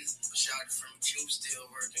please. A shawty from Cube, still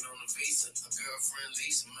working on the visa. A girlfriend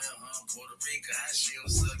Lisa, man, Puerto Rico. I still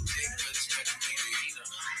suck dick, got a bitch named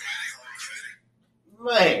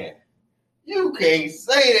Man. You can't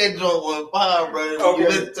say that joint was fire, bro. Okay. You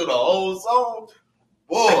listen to the whole song,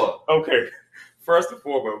 boy. Okay, first and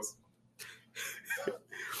foremost,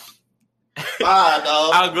 fire,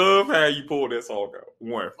 dog. I love how you pulled that song out.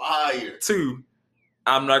 One, fire. Two,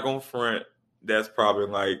 I'm not gonna front. That's probably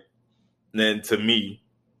like, then to me,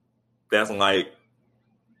 that's like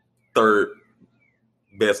third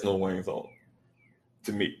best Lil Wayne song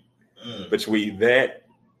to me. Between that,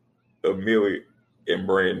 A Million, and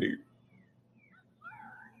Brand New.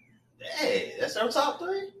 Hey, that's our top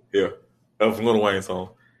three? Yeah, of Lil Wayne song.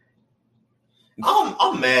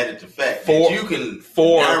 I'm mad at the fact that you can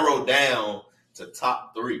narrow down to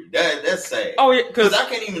top three. That's sad. Oh yeah, because I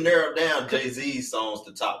can't even narrow down Jay-Z's songs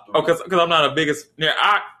to top three. Oh, because I'm not a biggest.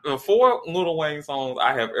 The 4 Lil Wayne songs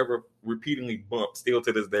I have ever repeatedly bumped, still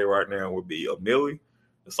to this day right now, would be A Million,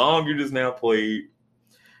 the song you just now played,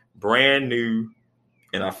 Brand New,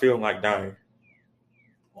 and I Feel Like Dying.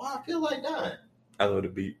 Why I Feel Like Dying? I love the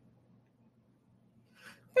beat.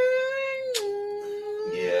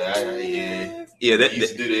 Yeah. That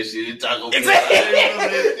used to do that shit. Taco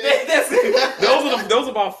those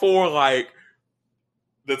are about 4 like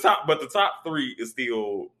the top, but the top 3 is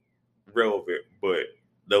still relevant. But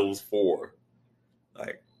those 4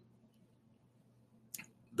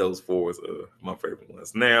 those four was my favorite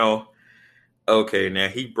ones. Now, okay, now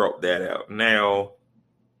he brought that out. Now,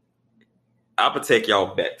 I'm going to take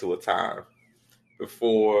y'all back to a time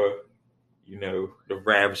before, the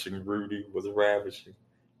ravishing Rudy was ravishing.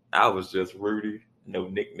 I was just Rudy, no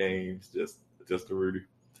nicknames, just a Rudy.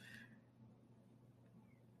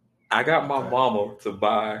 I got my mama to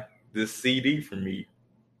buy this CD for me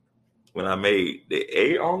when I made the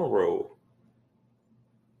A honor roll.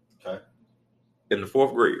 Okay. In the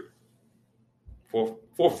fourth grade. Fourth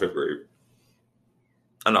or fifth grade.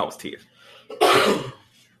 I know I was 10. I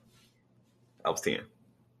was 10.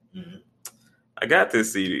 Mm-hmm. I got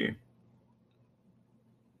this CD.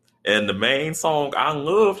 And the main song I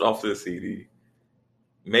loved off this CD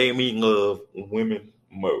made me love women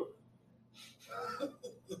more.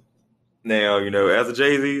 Now, as a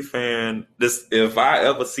Jay-Z fan, if I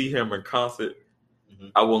ever see him in concert,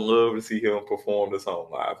 I would love to see him perform this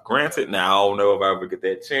song live. Granted, now I don't know if I ever get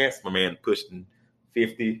that chance. My man pushing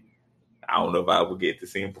 50. I don't know if I would get to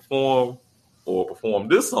see him perform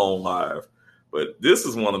this song live. But this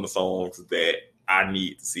is one of the songs that I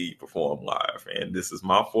need to see perform live. And this is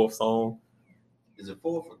my fourth song. Is it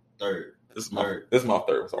fourth or third? This is my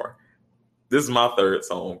third, sorry. This is my third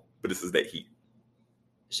song, but this is that heat.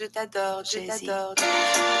 Je t'adore, Jay-z. I love you.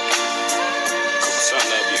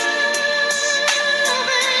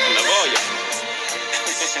 I love all y'all.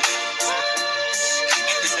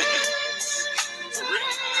 For real.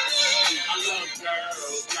 I love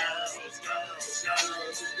girls.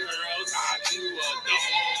 I do adore.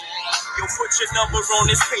 Yo, put your number on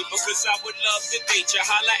this paper, cause I would love to date you.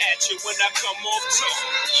 Holla at you when I come off tour.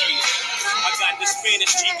 Yeah. I got the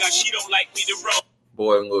Spanish chica, she don't like me to roll.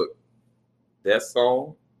 Boy, look, that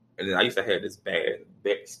song. And then I used to have this bad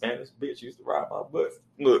Spanish bitch used to ride my bus.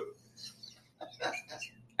 Look,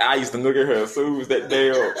 I used to look at her as soon as that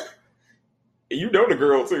damn. And you know the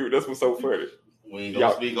girl too. That's what's so funny. We ain't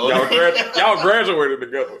gonna speak on that. Y'all graduated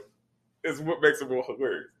together. It's what makes it more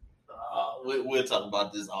hilarious. We'll talk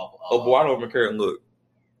about this off. Oh boy, I don't even care. And look,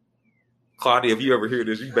 Claudia, if you ever hear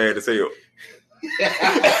this, you bad as hell.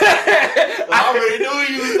 I already knew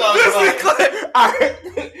you was talking about.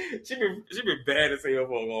 She been bad as hell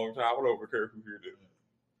for a long time. I don't even care who hear this.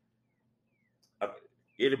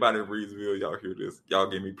 Anybody in Reedsville, y'all hear this? Y'all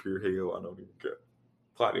give me pure hell. I don't even care.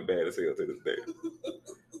 Claudia bad as hell to this day.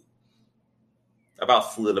 I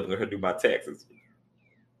about slid up and her do my taxes,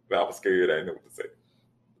 but I was scared. I didn't know what to say.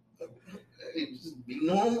 Hey, just be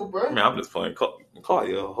normal, bro. Man, I'm just playing.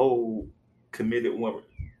 Claudia, a whole committed woman.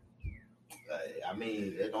 I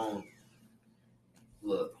mean, they don't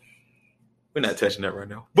look. We're not touching that right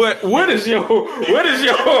now. But what is your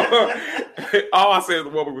all I said is the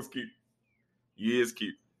woman was cute. You is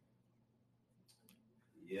cute.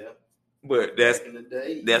 Yeah. But that's back in the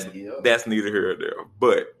day, that's neither here nor there.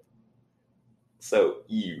 But so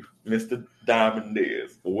you, Mr.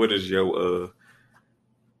 Diamondez, what is your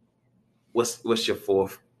what's your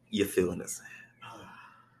fourth you feeling this?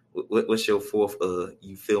 What's your fourth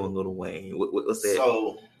you feeling Lil Wayne? What's that?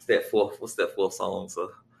 So what's that fourth song?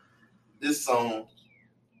 So this song,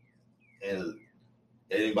 and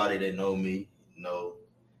anybody that know me know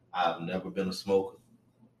I've never been a smoker.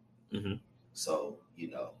 Mm-hmm. So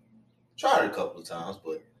tried it a couple of times,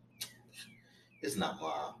 but it's not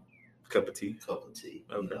my cup of tea. Okay.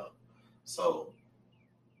 So,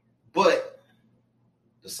 but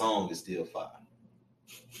the song is still fire.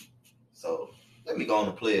 So let me go on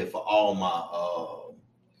and play it for all my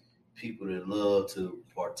people that love to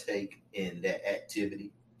partake in that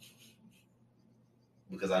activity,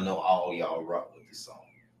 because I know all y'all rock with this song.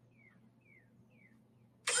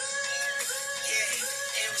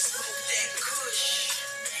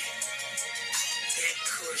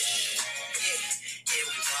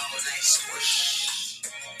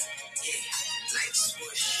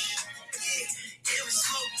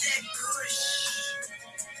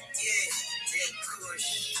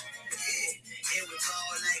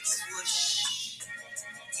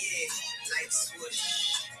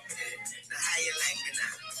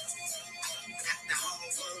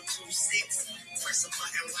 Press a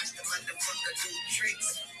button, watch the motherfucker do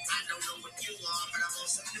tricks. I don't know what you are, but I'm on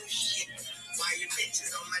some new shit. Why you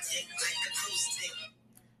bitches on my dick like a glue stick?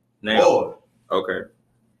 Now, okay.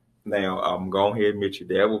 Now, I'm going to admit you,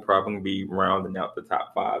 that will probably be rounding out the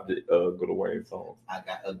top 5 Lil Wayne songs. I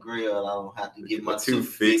got a grill. I don't have to get my tooth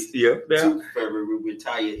fixed. Yep. Tooth fairy will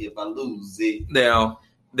retire if I lose it. Now,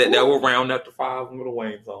 that will round out the 5 Lil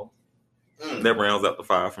Wayne songs. That rounds out the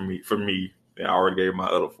 5 for me. And I already gave my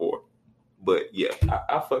other 4. But yeah,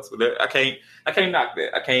 I fucks with that. I can't knock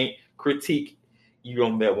that. I can't critique you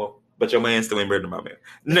on that one. But your man still ain't better than my man.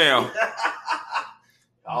 Now,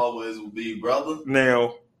 always will be, brother.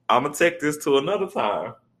 Now, I'm going to take this to another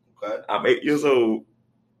time. Okay. I'm 8 years old.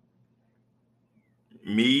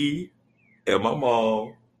 Me and my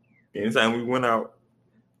mom, anytime we went out,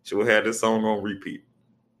 she would have this song on repeat.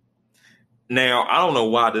 Now, I don't know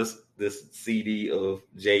why this CD of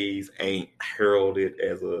Jay's ain't heralded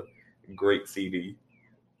as a great CD,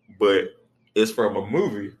 but it's from a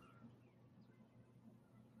movie.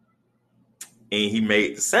 And he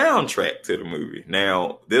made the soundtrack to the movie.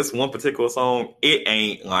 Now, this one particular song, it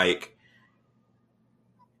ain't like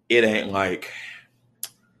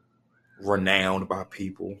renowned by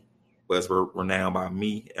people, but it's renowned by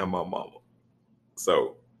me and my mama.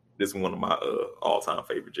 So this is one of my all-time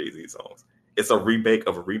favorite Jay-Z songs. It's a remake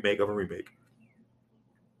of a remake of a remake.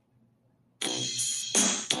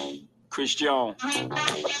 Chris Jones.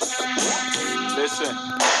 Listen.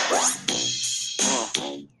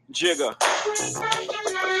 Jigger.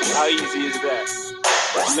 How easy is that?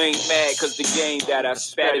 Ain't mad cause the game that I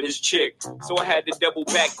spat at his chick. So I had to double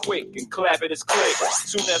back quick and clap at his click.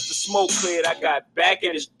 Soon as the smoke cleared, I got back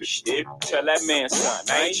at his shit. Tell that man, son,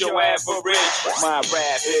 I ain't your average. My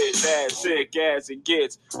rap is as sick as it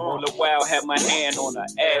gets. All the while, had my hand on her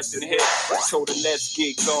ass and hip. Told her, let's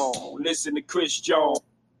get gone. Listen to Chris Jones.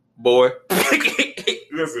 Boy.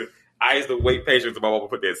 Listen, I used to wait patiently till my mama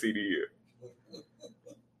put that CD in.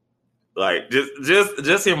 Like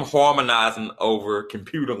just him harmonizing over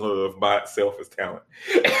Computer Love by itself is talent.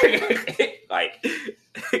 Like,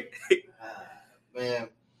 man.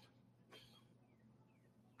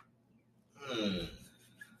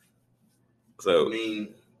 So I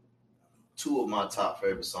mean, two of my top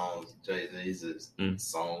favorite songs, Jay-Z's, is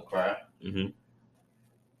 "Song Cry" and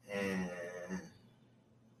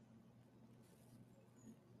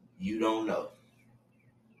 "You Don't Know."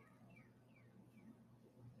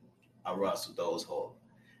 I rocks with those hard.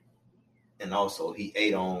 And also, he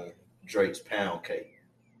ate on Drake's Pound Cake.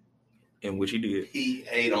 In which he did. He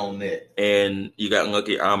ate on that. And you got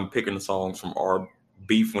lucky. I'm picking the songs from our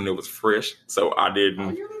beef when it was fresh, so I didn't. Oh,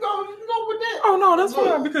 you can go with that. Oh no, that's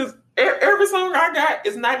fine because every song I got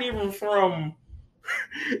is not even from.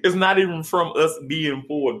 It's not even from us being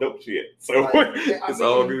full of dope shit. So it's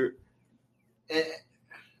all good. And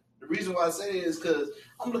the reason why I say it is because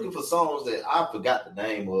I'm looking for songs that I forgot the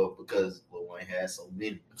name of because Lil Wayne has so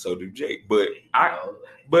many. So do Jake. But I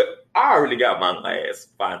already got my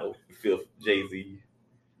last final fifth Jay-Z.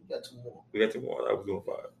 We got two more. I was doing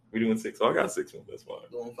 5. We're doing 6. So I got 6 more. That's fine.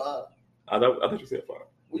 Doing 5. I thought you said 5.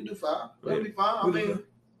 We do 5. That'll be fine.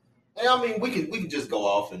 I mean, we can just go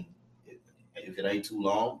off and if it ain't too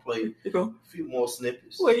long, play a few more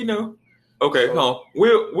snippets. Well, Okay, so,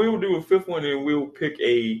 we'll do a 5th one and we'll pick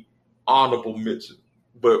a honorable mention.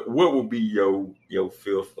 But what will be your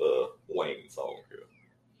 5th Wayne song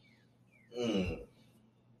here?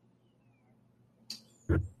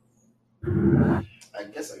 I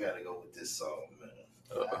guess I gotta go with this song, man.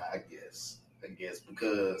 I guess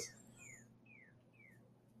because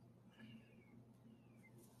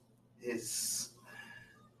it's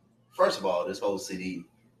first of all, this whole CD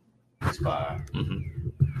is fire,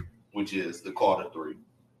 which is the Carter 3.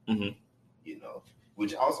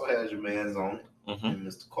 Which also has your man's on it, and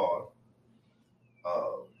Mr. Carter.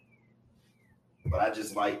 But I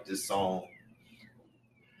just like this song.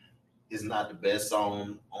 It's not the best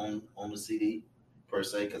song on the CD per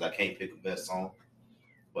se because I can't pick a best song,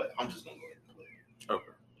 but I'm just gonna go ahead and play it.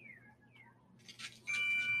 Okay.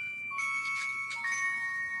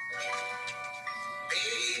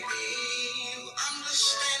 Baby, you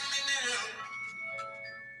understand me now.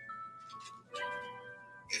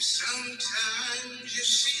 If sometimes you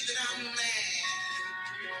see that I'm mad,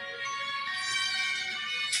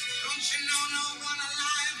 don't you know no one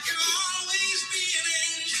alive can always be an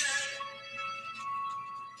angel?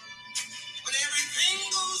 When everything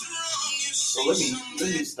goes wrong, you see. So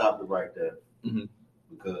let me stop it right there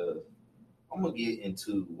because I'm gonna get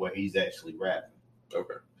into where he's actually rapping.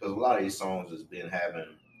 Okay. Because a lot of these songs has been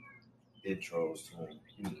having intros to him.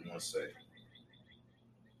 Give me 1 second.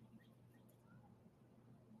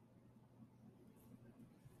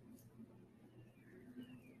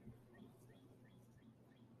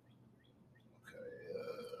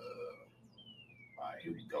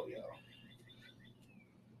 Here we go, y'all.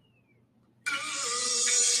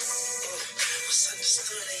 What's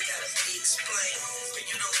understood ain't gotta be explained. But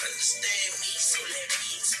you don't understand me, so let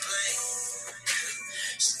me explain.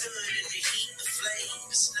 Stood in the heat, the flame,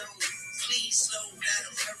 the snow. Please slow down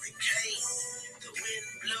a hurricane. The wind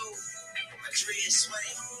blow, my dreads sway.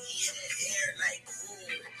 He had hair like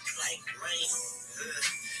wool, like rain.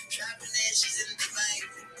 Dropping ashes in the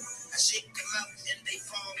Bible. I shake them out and they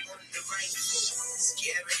fall on the right foot.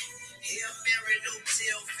 Scary. Here, Mary, no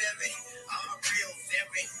tell fairy. All real,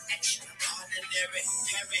 very extraordinary.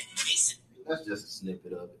 That's just a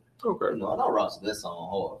snippet of it. Okay. You know, I know Ross that song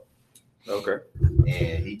hard. Okay.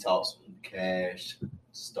 And he talks some cash,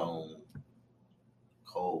 stone,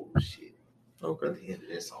 cold shit. Okay. At the end of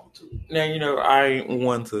that song too. Now, you know, I ain't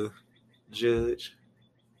one to judge.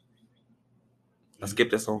 I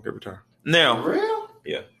skip that song every time. Now, for real?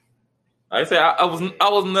 Yeah. Like I said, I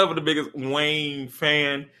was never the biggest Wayne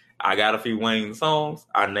fan. I got a few Wayne songs.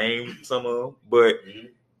 I named some of them, but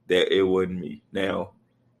that it wasn't me. Now,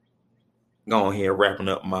 going here wrapping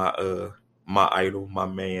up my my idol, my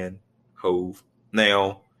man, Hove.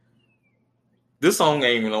 Now, this song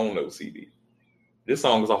ain't even on no CD. This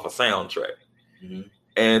song is off a soundtrack. Mm-hmm.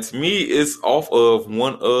 And to me, it's off of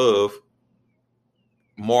one of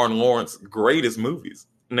Martin Lawrence's greatest movies.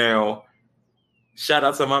 Now, shout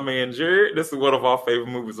out to my man Jared. This is one of our favorite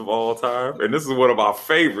movies of all time. And this is one of our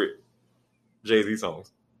favorite Jay-Z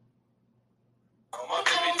songs.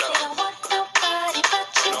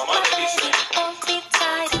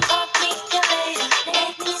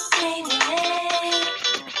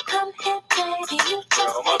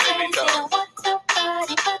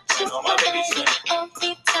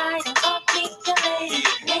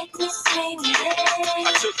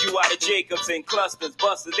 I took you out of Jacobs and clusters,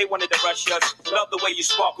 busters. They wanted to rush us. Love the way you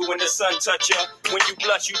sparkle when the sun touch you. When you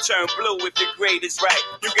blush, you turn blue. If your grade is right,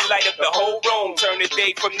 you can light up the whole room. Turn the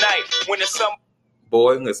day from night. When the sun.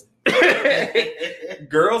 Boy, listen.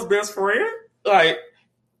 Girl's best friend? Like,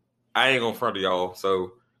 I ain't gonna front of y'all.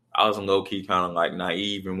 So I was low key kind of like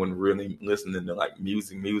naive and wasn't really listening to like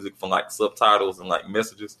music from like subtitles and like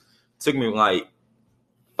messages. It took me like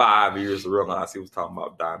 5 years to realize he was talking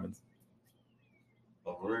about diamonds.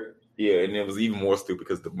 Oh, really? Yeah, and it was even more stupid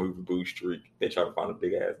because the movie Blue Streak, they tried to find a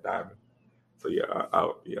big ass diamond. So yeah,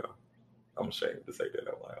 I'm ashamed to say that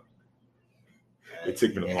out loud. It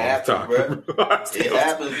took me a long time. Bro. It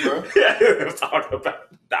happens, bro. Yeah, I'm talking about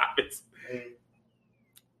diamonds.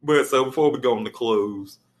 But so before we go on the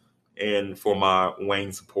close, and for my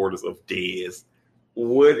Wayne supporters of Dez,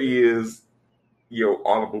 what is your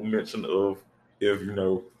honorable mention of if you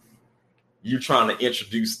know you're trying to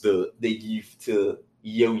introduce the youth to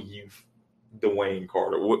your youth, Dwayne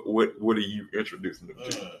Carter? What are you introducing them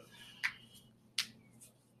to?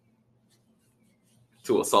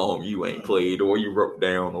 To a song you ain't played or you wrote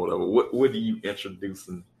down or whatever. What are you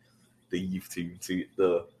introducing the youth to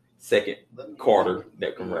the second Carter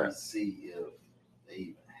that can rap? See if they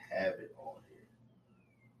even have it on here,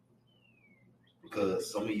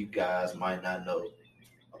 because some of you guys might not know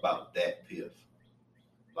about that Piff.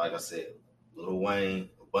 Like I said, Lil Wayne,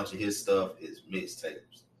 a bunch of his stuff is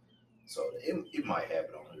mixtapes, so it might have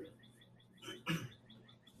it on here.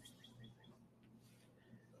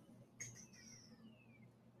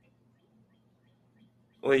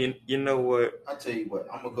 Well, you know what? I tell you what,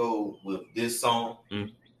 I'm gonna go with this song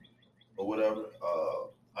or whatever.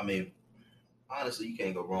 I mean, honestly, you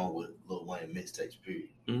can't go wrong with Lil Wayne mixtapes, period.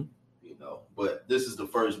 Mm-hmm. You know, but this is the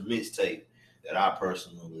first mixtape that I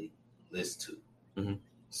personally listened to. Mm-hmm.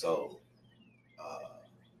 So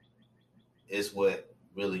it's what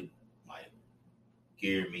really like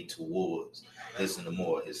geared me towards listening to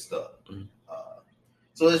more of his stuff. Mm-hmm.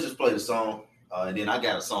 So let's just play the song, and then I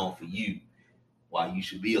got a song for you. Why you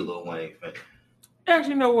should be a Lil Wayne fan.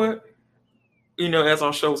 Actually, you know what? You know, as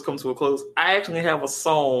our shows come to a close, I actually have a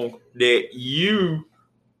song that you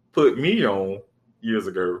put me on years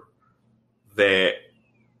ago that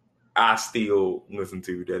I still listen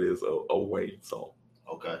to. That is a Wayne song.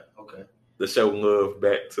 Okay. The show love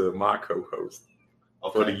back to my co-host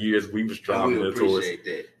for the years we was driving into it.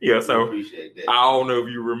 That. Yeah, so appreciate that. I don't know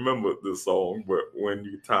if you remember this song, but when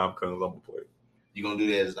your time comes, I'm gonna play it. You gonna do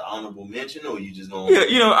that as the honorable mention, or you just gonna? Yeah,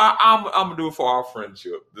 you know, I'm gonna do it for our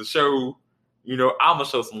friendship. The show, you know, I'm gonna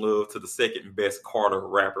show some love to the second best Carter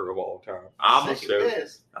rapper of all time. I'm gonna show.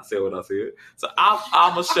 Best. I said what I said. So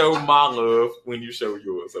I'm gonna show my love when you show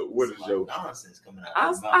yours. So what is your nonsense coming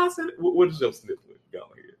out? I said, what is your snippet? Go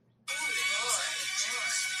ahead.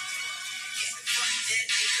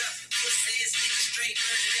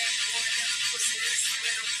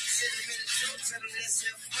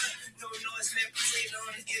 No noise, man, potato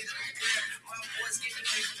on the end of the prayer. My boys get the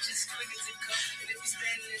paper just quick as it comes. And if you're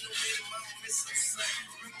standing in the way, the mama missing the sun.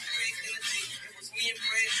 We were back in the day. It was me and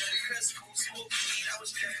Brad, the crust cool, smoke weed. I was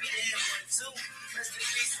trapping in hand one, too. Rest in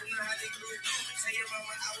peace, and know how they grew through. Tell your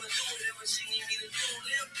mama I would do whatever she need me to do.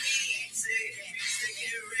 Lil' B, say, stick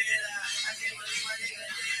it red eye. I can't believe my nigga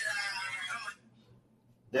dead eye.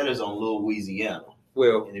 That is on Lil Louisiana.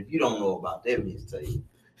 Well, and if you don't know about that mixtape,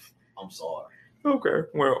 I'm sorry. Okay.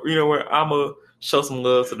 Well, you know what? I'm going to show some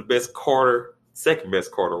love to the second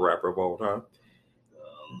best Carter rapper of all time.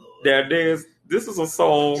 Now, this is a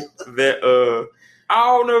song that I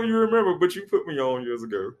don't know if you remember, but you put me on years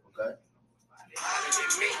ago. Okay.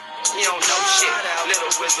 You don't know shit.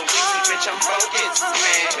 Little Wizard Weezy, bitch, I'm focused,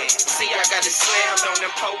 man. See, I got it slammed on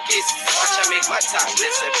them pocus. Watch I make my top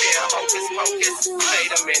disappear. Hocus pocus.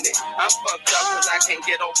 Wait a minute. I'm fucked up because I can't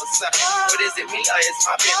get over something. What is it, me or is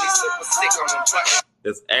my Bentley super sick on them buttons?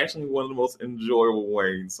 It's actually one of the most enjoyable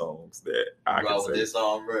Wayne songs that I can say. This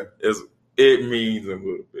song, bro. It means a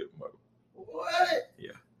little bit more. What?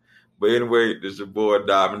 Yeah. But anyway, this is your boy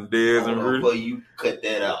Diamond Diz and Rudy. You cut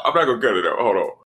that out. I'm not gonna cut it out. Hold on.